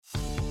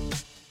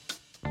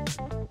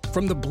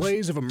From the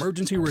blaze of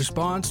emergency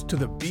response to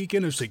the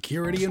beacon of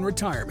security in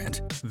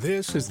retirement,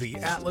 this is the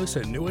Atlas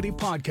Annuity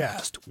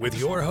Podcast with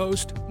your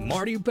host,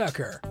 Marty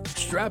Becker.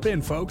 Strap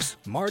in, folks.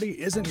 Marty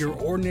isn't your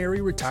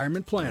ordinary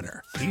retirement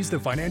planner. He's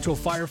the financial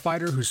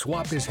firefighter who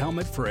swapped his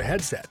helmet for a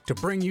headset to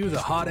bring you the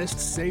hottest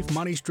safe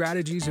money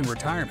strategies in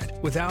retirement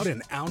without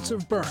an ounce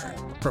of burn.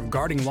 From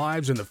guarding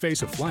lives in the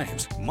face of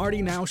flames,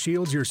 Marty now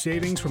shields your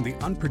savings from the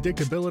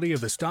unpredictability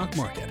of the stock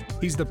market.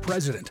 He's the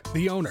president,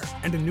 the owner,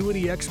 and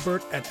annuity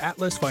expert at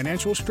Atlas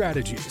Financial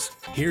Strategies.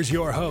 Here's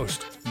your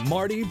host,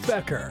 Marty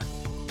Becker.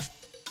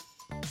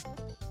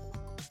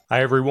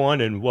 Hi,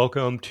 everyone, and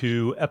welcome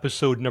to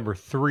episode number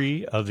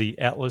 3 of the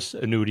Atlas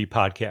Annuity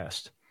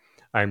Podcast.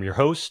 I'm your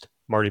host,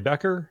 Marty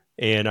Becker,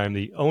 and I'm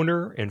the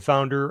owner and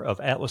founder of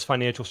Atlas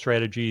Financial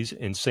Strategies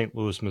in St.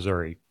 Louis,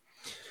 Missouri.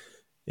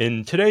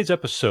 In today's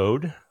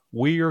episode,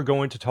 we are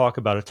going to talk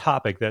about a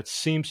topic that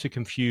seems to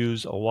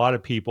confuse a lot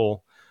of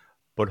people,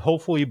 but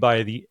hopefully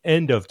by the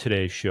end of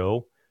today's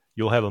show,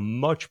 you'll have a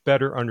much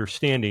better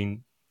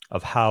understanding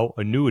of how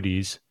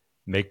annuities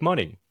make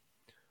money,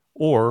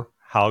 or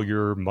how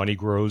your money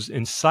grows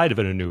inside of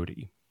an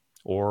annuity,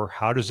 or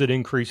how does it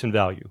increase in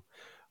value.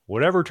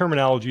 Whatever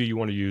terminology you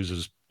want to use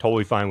is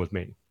totally fine with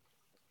me.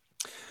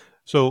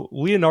 So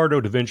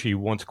Leonardo da Vinci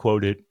once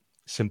quoted,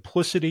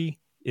 "Simplicity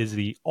is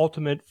the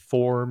ultimate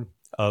form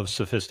of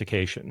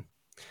sophistication."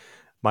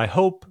 My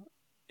hope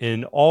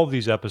in all of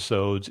these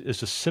episodes is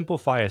to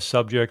simplify a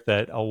subject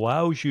that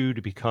allows you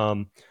to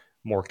become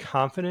more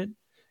confident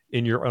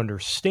in your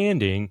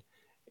understanding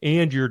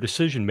and your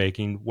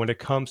decision-making when it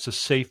comes to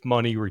safe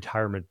money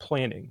retirement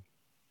planning.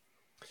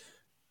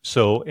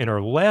 So in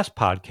our last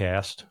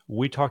podcast,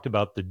 we talked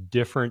about the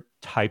different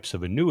types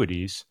of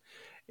annuities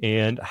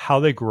and how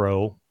they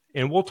grow,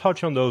 and we'll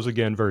touch on those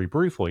again very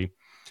briefly.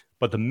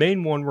 But the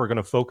main one we're going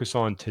to focus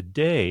on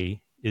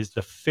today is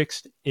the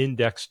fixed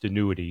indexed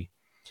annuity,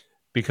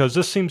 because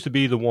this seems to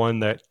be the one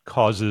that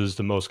causes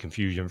the most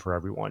confusion for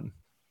everyone.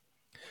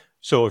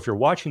 So if you're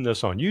watching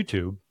this on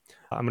YouTube,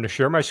 I'm going to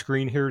share my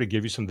screen here to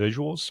give you some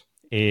visuals.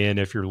 And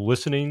if you're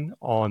listening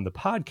on the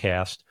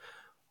podcast,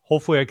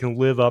 hopefully I can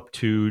live up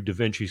to Da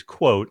Vinci's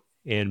quote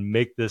and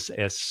make this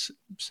as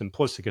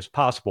simplistic as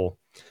possible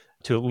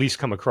to at least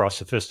come across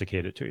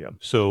sophisticated to you.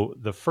 So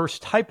the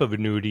first type of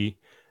annuity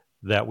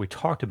that we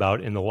talked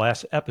about in the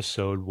last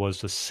episode was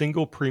the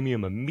single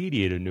premium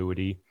immediate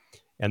annuity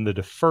and the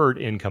deferred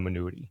income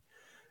annuity.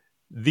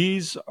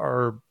 These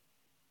are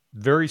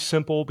very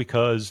simple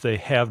because they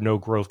have no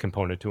growth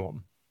component to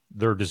them.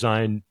 They're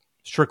designed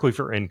strictly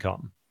for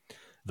income.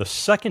 The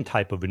second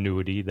type of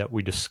annuity that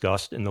we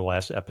discussed in the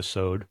last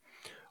episode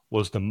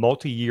was the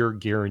multi-year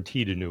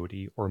guaranteed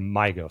annuity, or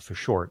MYGA for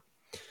short.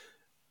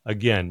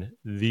 Again,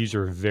 these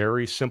are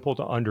very simple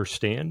to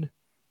understand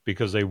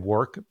because they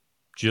work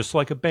just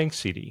like a bank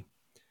CD.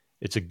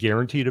 It's a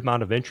guaranteed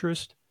amount of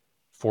interest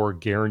for a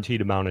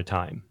guaranteed amount of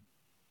time.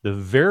 The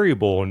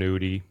variable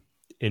annuity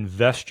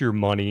invests your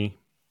money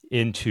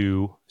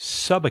into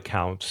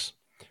sub-accounts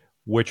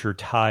which are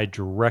tied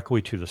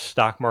directly to the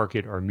stock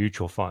market or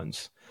mutual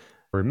funds.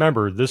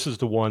 Remember, this is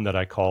the one that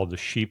I call the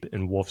sheep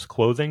in wolf's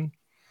clothing,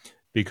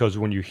 because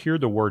when you hear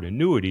the word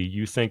annuity,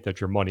 you think that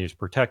your money is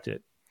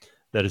protected.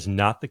 That is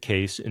not the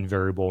case in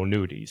variable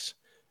annuities.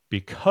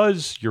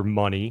 Because your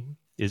money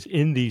is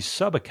in these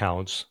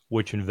sub-accounts,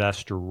 which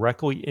invest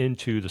directly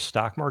into the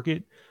stock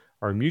market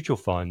or mutual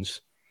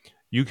funds,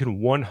 you can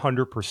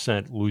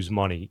 100% lose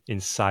money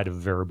inside of a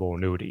variable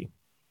annuity.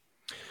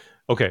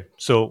 Okay,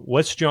 so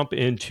let's jump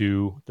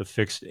into the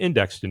fixed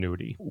indexed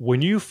annuity.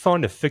 When you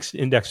fund a fixed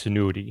indexed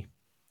annuity,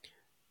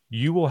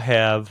 you will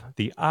have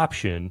the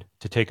option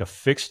to take a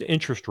fixed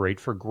interest rate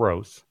for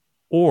growth,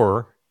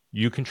 or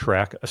you can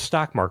track a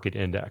stock market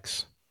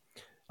index.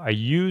 I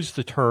use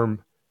the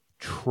term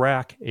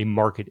track a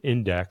market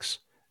index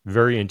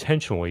very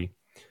intentionally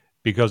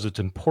because it's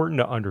important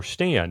to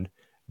understand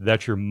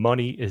that your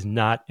money is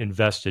not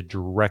invested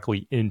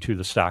directly into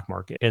the stock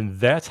market. And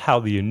that's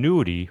how the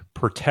annuity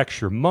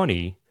protects your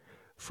money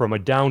from a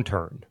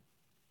downturn.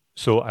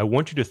 So I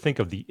want you to think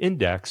of the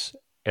index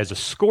as a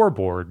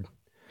scoreboard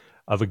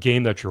of a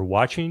game that you're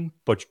watching,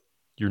 but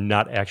you're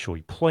not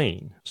actually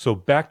playing. So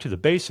back to the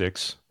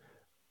basics,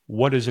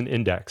 what is an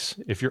index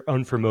if you're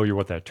unfamiliar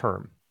with that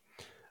term?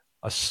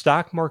 A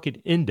stock market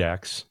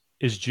index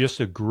is just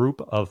a group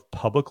of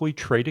publicly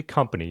traded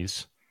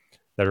companies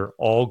that are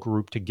all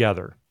grouped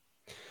together.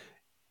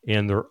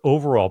 And their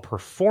overall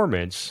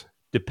performance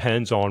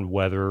depends on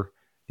whether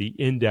the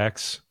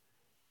index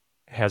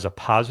has a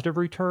positive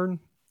return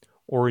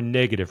or a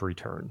negative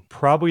return.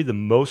 Probably the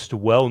most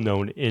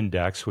well-known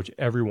index, which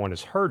everyone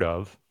has heard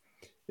of,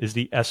 is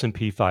the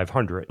S&P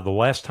 500. The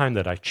last time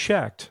that I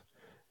checked,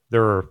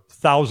 there are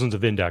thousands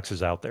of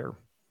indexes out there.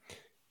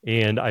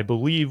 And I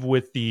believe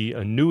with the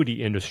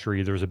annuity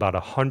industry, there's about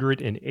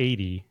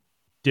 180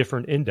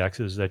 different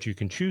indexes that you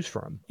can choose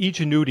from.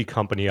 Each annuity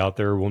company out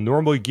there will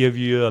normally give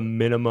you a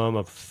minimum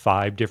of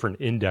 5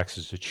 different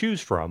indexes to choose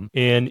from.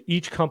 And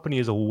each company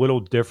is a little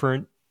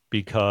different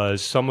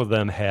because some of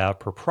them have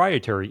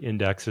proprietary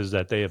indexes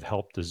that they have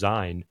helped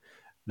design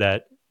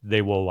that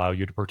they will allow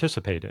you to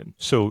participate in.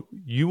 So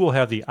you will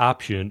have the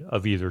option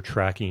of either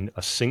tracking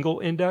a single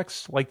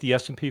index like the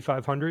S&P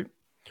 500,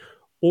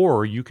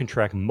 or you can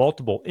track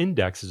multiple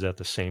indexes at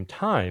the same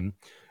time,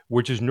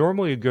 which is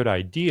normally a good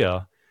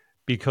idea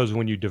because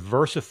when you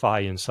diversify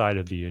inside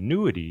of the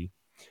annuity,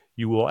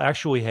 you will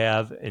actually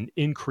have an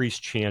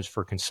increased chance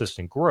for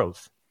consistent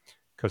growth,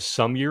 because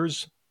some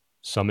years,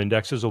 some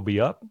indexes will be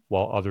up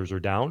while others are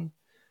down.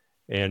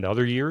 And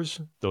other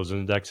years, those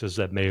indexes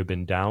that may have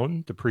been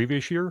down the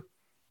previous year,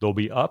 they'll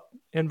be up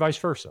and vice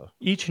versa.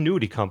 Each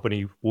annuity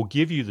company will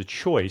give you the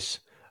choice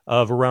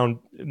of around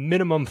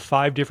minimum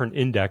 5 different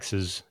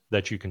indexes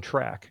that you can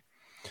track.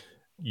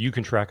 You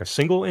can track a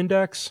single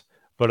index,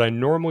 but I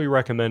normally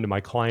recommend to my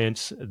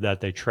clients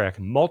that they track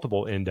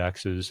multiple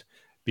indexes,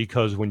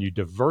 because when you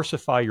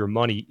diversify your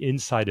money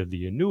inside of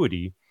the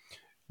annuity,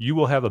 you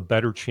will have a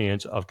better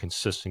chance of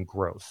consistent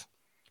growth.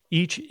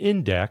 Each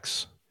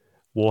index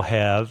will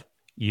have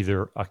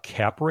either a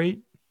cap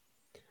rate,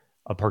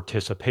 a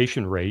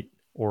participation rate,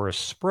 or a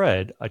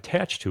spread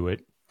attached to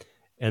it,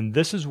 and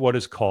this is what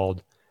is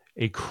called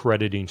a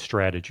crediting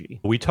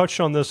strategy. We touched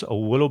on this a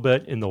little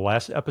bit in the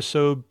last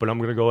episode, but I'm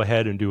going to go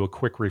ahead and do a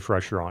quick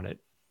refresher on it.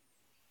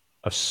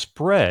 A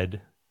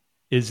spread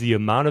is the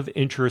amount of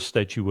interest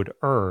that you would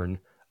earn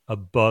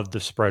above the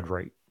spread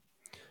rate.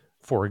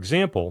 For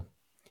example,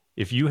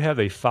 if you have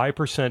a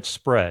 5%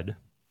 spread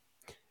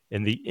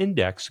and the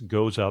index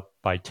goes up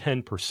by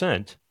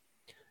 10%,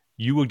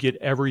 you would get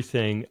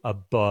everything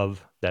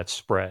above that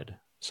spread.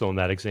 So in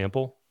that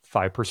example,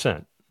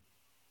 5%.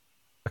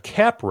 A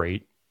cap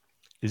rate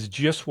is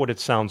just what it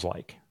sounds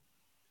like.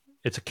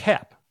 It's a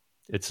cap.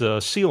 It's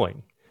a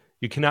ceiling.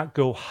 You cannot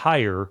go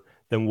higher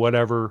than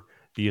whatever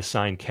the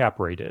assigned cap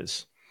rate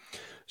is.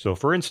 So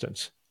for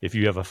instance, if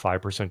you have a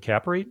 5%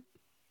 cap rate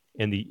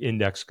and the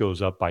index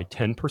goes up by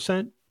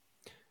 10%,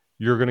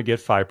 you're going to get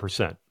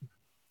 5%.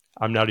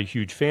 I'm not a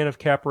huge fan of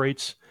cap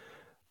rates,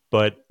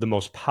 but the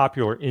most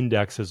popular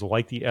indexes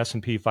like the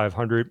S&P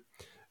 500,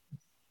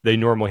 they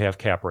normally have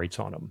cap rates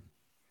on them.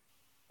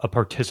 A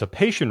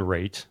participation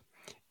rate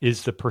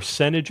is the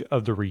percentage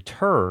of the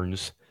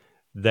returns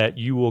that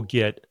you will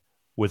get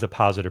with a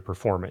positive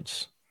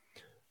performance.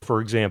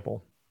 For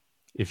example,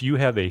 if you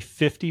have a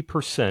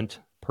 50%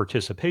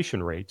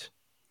 participation rate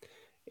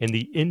and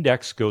the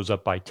index goes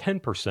up by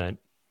 10%,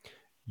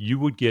 you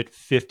would get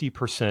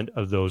 50%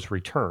 of those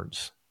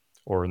returns,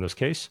 or in this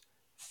case,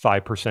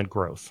 5%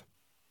 growth.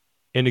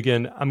 And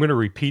again, I'm going to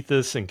repeat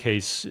this in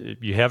case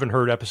you haven't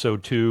heard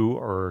episode 2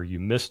 or you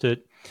missed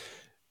it.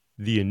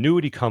 The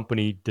annuity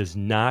company does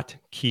not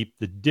keep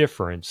the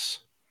difference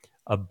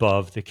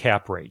above the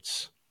cap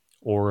rates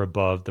or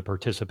above the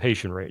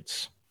participation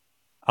rates.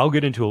 I'll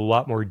get into a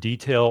lot more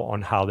detail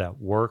on how that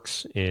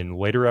works in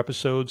later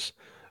episodes.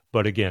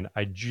 But again,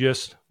 I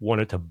just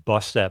wanted to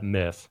bust that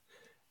myth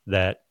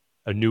that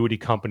annuity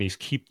companies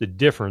keep the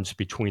difference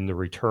between the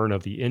return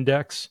of the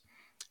index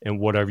and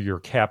whatever your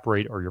cap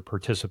rate or your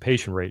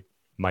participation rate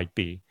might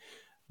be.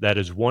 That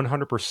is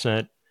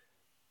 100%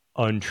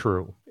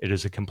 untrue. It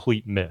is a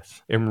complete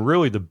myth. And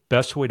really the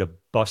best way to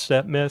bust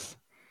that myth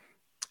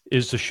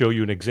is to show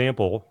you an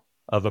example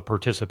of a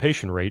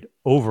participation rate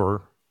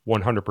over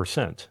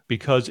 100%.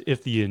 Because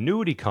if the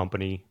annuity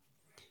company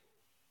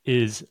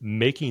is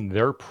making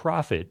their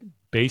profit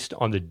based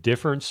on the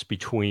difference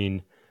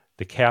between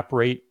the cap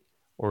rate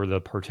or the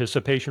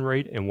participation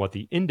rate and what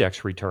the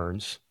index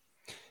returns,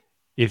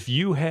 if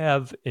you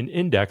have an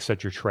index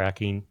that you're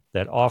tracking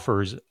that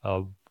offers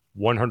a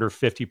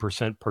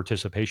 150%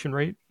 participation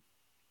rate,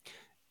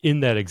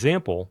 in that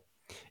example,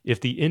 if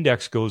the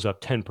index goes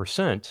up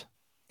 10%,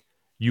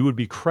 you would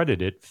be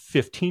credited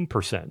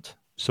 15%.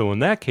 So in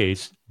that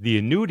case, the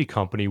annuity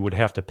company would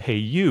have to pay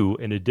you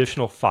an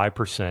additional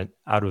 5%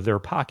 out of their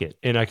pocket.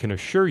 And I can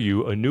assure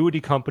you, annuity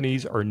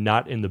companies are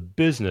not in the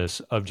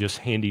business of just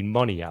handing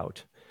money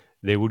out.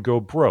 They would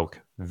go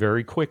broke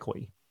very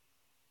quickly.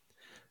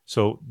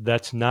 So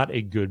that's not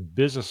a good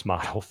business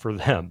model for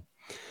them.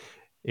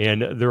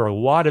 And there are a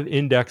lot of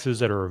indexes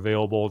that are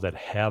available that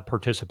have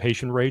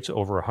participation rates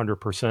over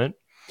 100%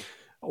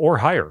 or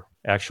higher,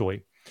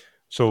 actually.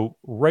 So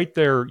right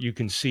there, you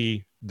can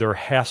see there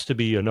has to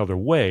be another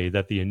way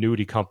that the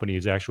annuity company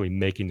is actually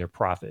making their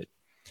profit.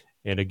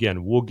 And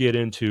again, we'll get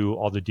into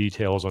all the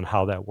details on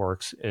how that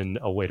works in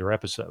a later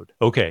episode.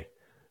 Okay,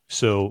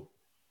 so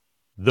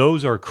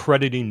those are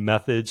crediting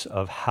methods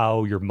of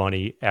how your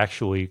money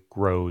actually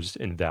grows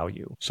in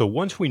value. So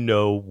once we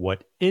know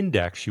what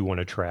index you want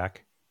to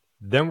track,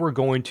 then we're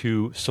going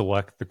to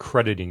select the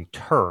crediting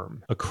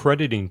term. A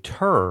crediting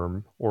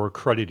term or a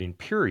crediting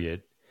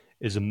period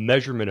is a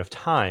measurement of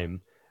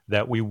time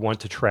that we want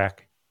to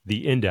track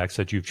the index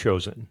that you've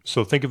chosen.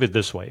 So think of it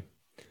this way.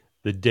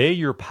 The day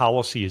your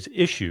policy is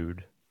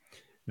issued,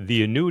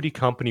 the annuity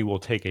company will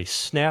take a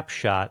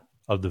snapshot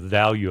of the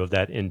value of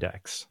that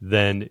index.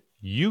 Then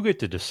you get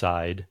to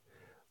decide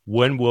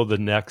when will the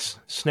next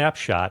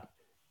snapshot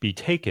be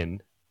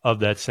taken of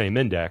that same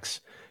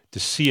index to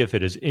see if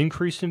it has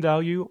increased in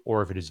value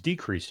or if it has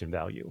decreased in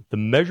value. The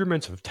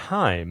measurements of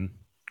time,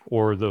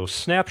 or those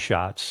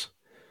snapshots,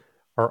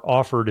 are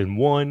offered in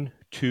 1,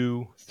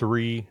 2,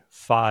 3,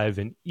 5,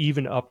 and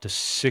even up to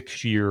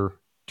 6-year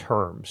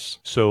terms.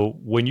 So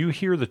when you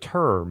hear the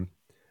term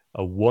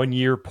a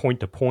 1-year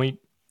point-to-point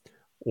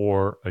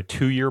or a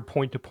 2-year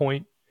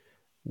point-to-point,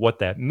 what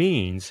that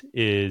means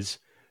is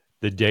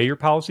the day your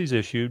policy is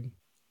issued,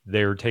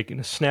 they're taking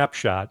a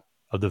snapshot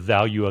of the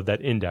value of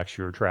that index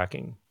you're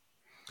tracking.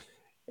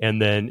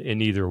 And then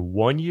in either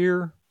 1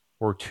 year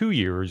or 2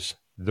 years,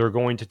 they're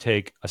going to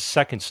take a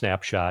second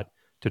snapshot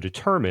to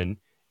determine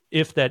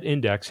if that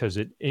index has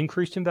it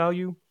increased in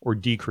value or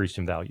decreased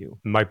in value.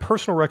 My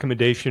personal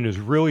recommendation is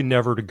really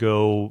never to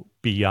go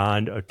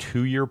beyond a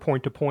 2-year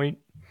point-to-point,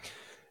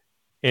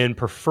 and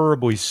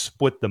preferably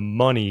split the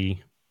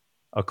money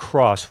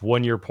across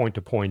 1-year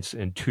point-to-points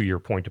and 2-year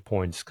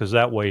point-to-points, because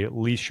that way at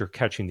least you're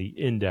catching the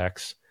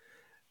index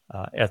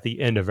at the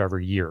end of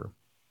every year.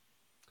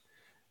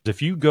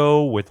 If you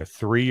go with a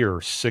 3 or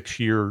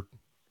 6-year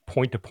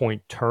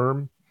point-to-point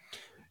term,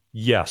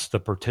 yes, the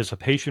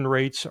participation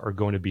rates are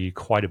going to be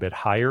quite a bit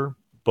higher,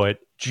 but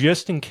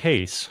just in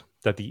case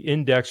that the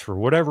index for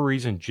whatever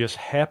reason just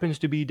happens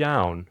to be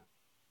down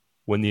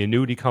when the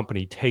annuity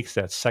company takes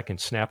that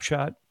second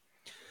snapshot,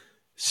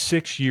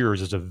 6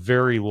 years is a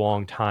very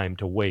long time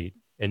to wait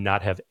and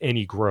not have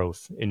any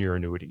growth in your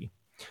annuity.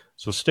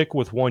 So stick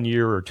with 1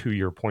 year or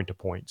 2-year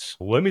point-to-points.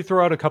 Let me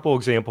throw out a couple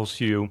examples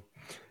to you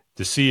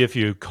to see if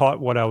you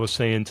caught what I was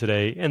saying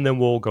today, and then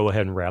we'll go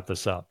ahead and wrap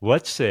this up.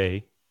 Let's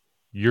say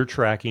you're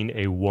tracking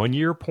a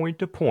 1-year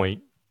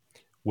point-to-point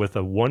with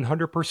a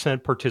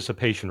 100%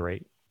 participation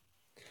rate.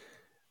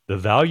 The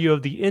value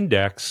of the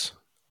index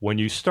when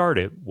you start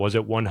it was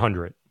at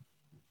 100.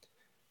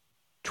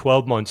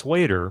 12 months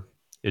later,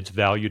 it's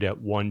valued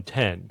at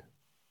 110.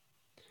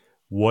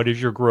 What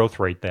is your growth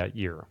rate that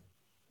year?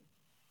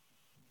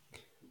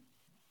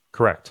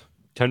 Correct,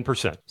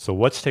 10%. So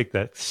let's take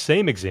that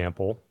same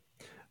example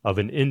of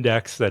an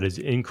index that is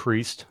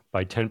increased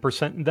by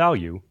 10% in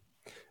value,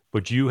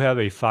 but you have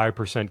a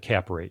 5%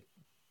 cap rate.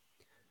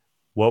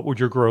 What would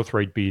your growth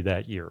rate be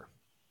that year?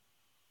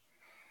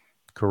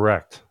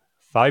 Correct,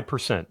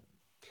 5%,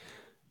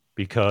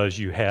 because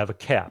you have a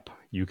cap.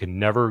 You can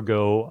never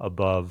go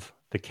above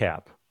the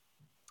cap.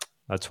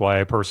 That's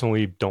why I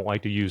personally don't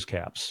like to use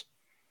caps.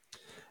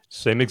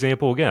 Same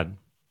example again.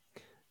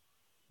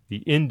 The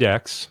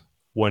index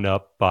went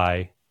up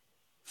by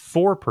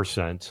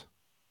 4%,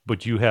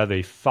 but you have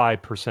a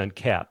 5%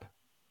 cap.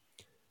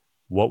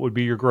 What would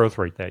be your growth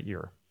rate that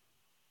year?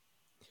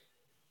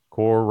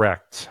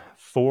 Correct,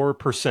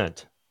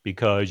 4%,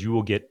 because you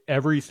will get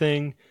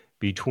everything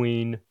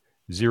between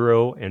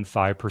 0 and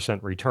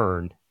 5%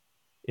 return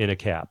in a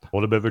cap. A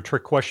little bit of a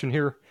trick question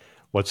here.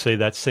 Let's say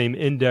that same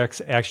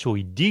index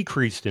actually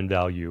decreased in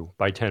value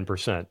by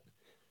 10%.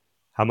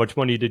 How much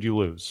money did you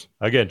lose?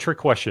 Again, trick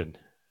question.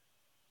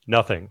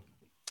 Nothing,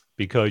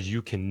 because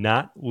you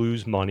cannot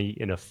lose money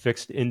in a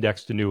fixed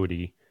indexed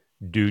annuity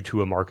due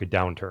to a market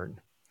downturn.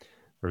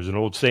 There's an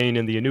old saying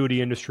in the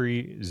annuity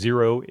industry,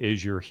 0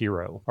 is your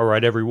hero. All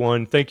right,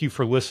 everyone, thank you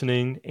for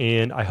listening,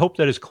 and I hope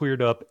that has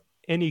cleared up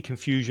any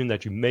confusion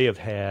that you may have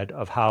had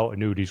of how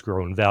annuities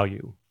grow in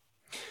value.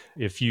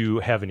 If you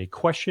have any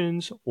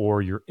questions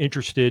or you're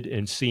interested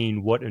in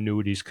seeing what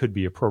annuities could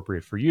be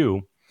appropriate for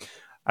you,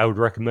 I would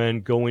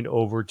recommend going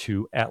over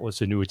to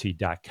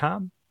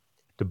atlasannuity.com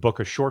to book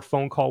a short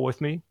phone call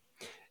with me.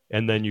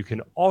 And then you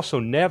can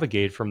also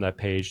navigate from that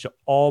page to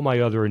all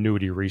my other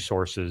annuity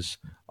resources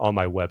on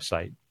my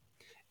website,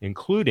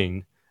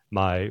 including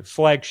my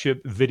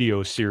flagship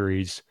video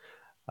series,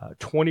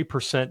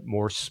 20%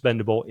 More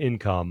Spendable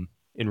Income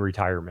in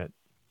Retirement.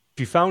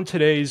 If you found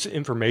today's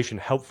information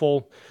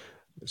helpful,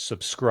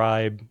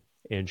 subscribe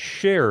and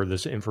share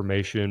this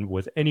information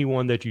with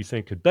anyone that you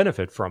think could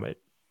benefit from it.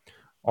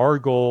 Our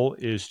goal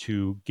is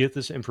to get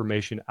this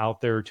information out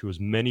there to as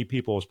many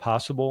people as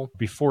possible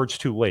before it's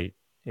too late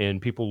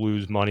and people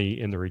lose money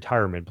in their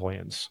retirement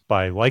plans.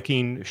 By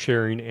liking,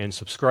 sharing, and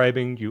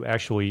subscribing, you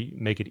actually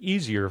make it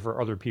easier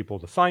for other people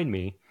to find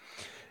me.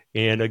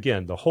 And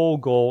again, the whole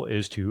goal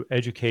is to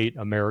educate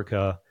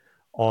America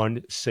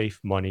on safe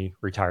money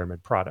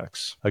retirement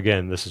products.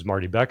 Again, this is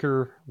Marty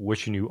Becker,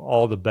 wishing you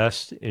all the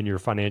best in your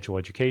financial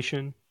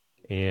education,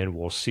 and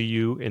we'll see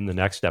you in the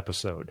next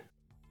episode.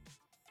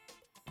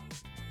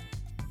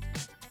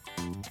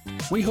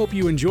 We hope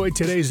you enjoyed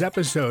today's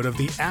episode of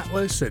the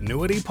Atlas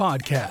Annuity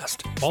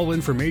Podcast. All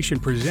information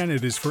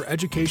presented is for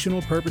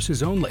educational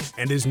purposes only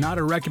and is not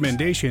a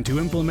recommendation to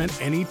implement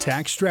any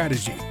tax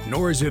strategy,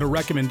 nor is it a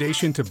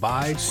recommendation to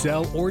buy,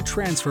 sell, or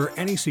transfer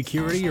any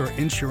security or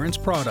insurance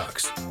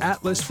products.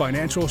 Atlas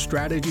Financial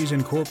Strategies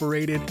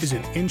Incorporated is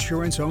an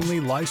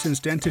insurance-only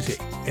licensed entity,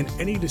 and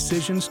any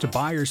decisions to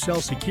buy or sell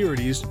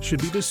securities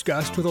should be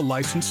discussed with a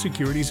licensed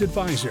securities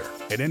advisor,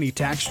 and any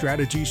tax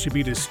strategies should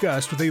be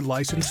discussed with a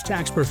licensed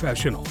tax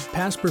professional.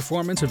 Past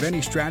performance of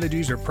any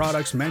strategies or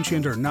products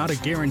mentioned are not a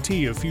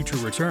guarantee of future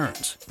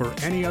returns. For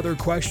any other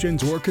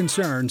questions or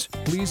concerns,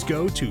 please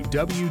go to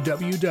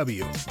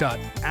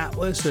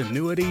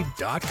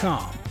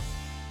www.atlasannuity.com.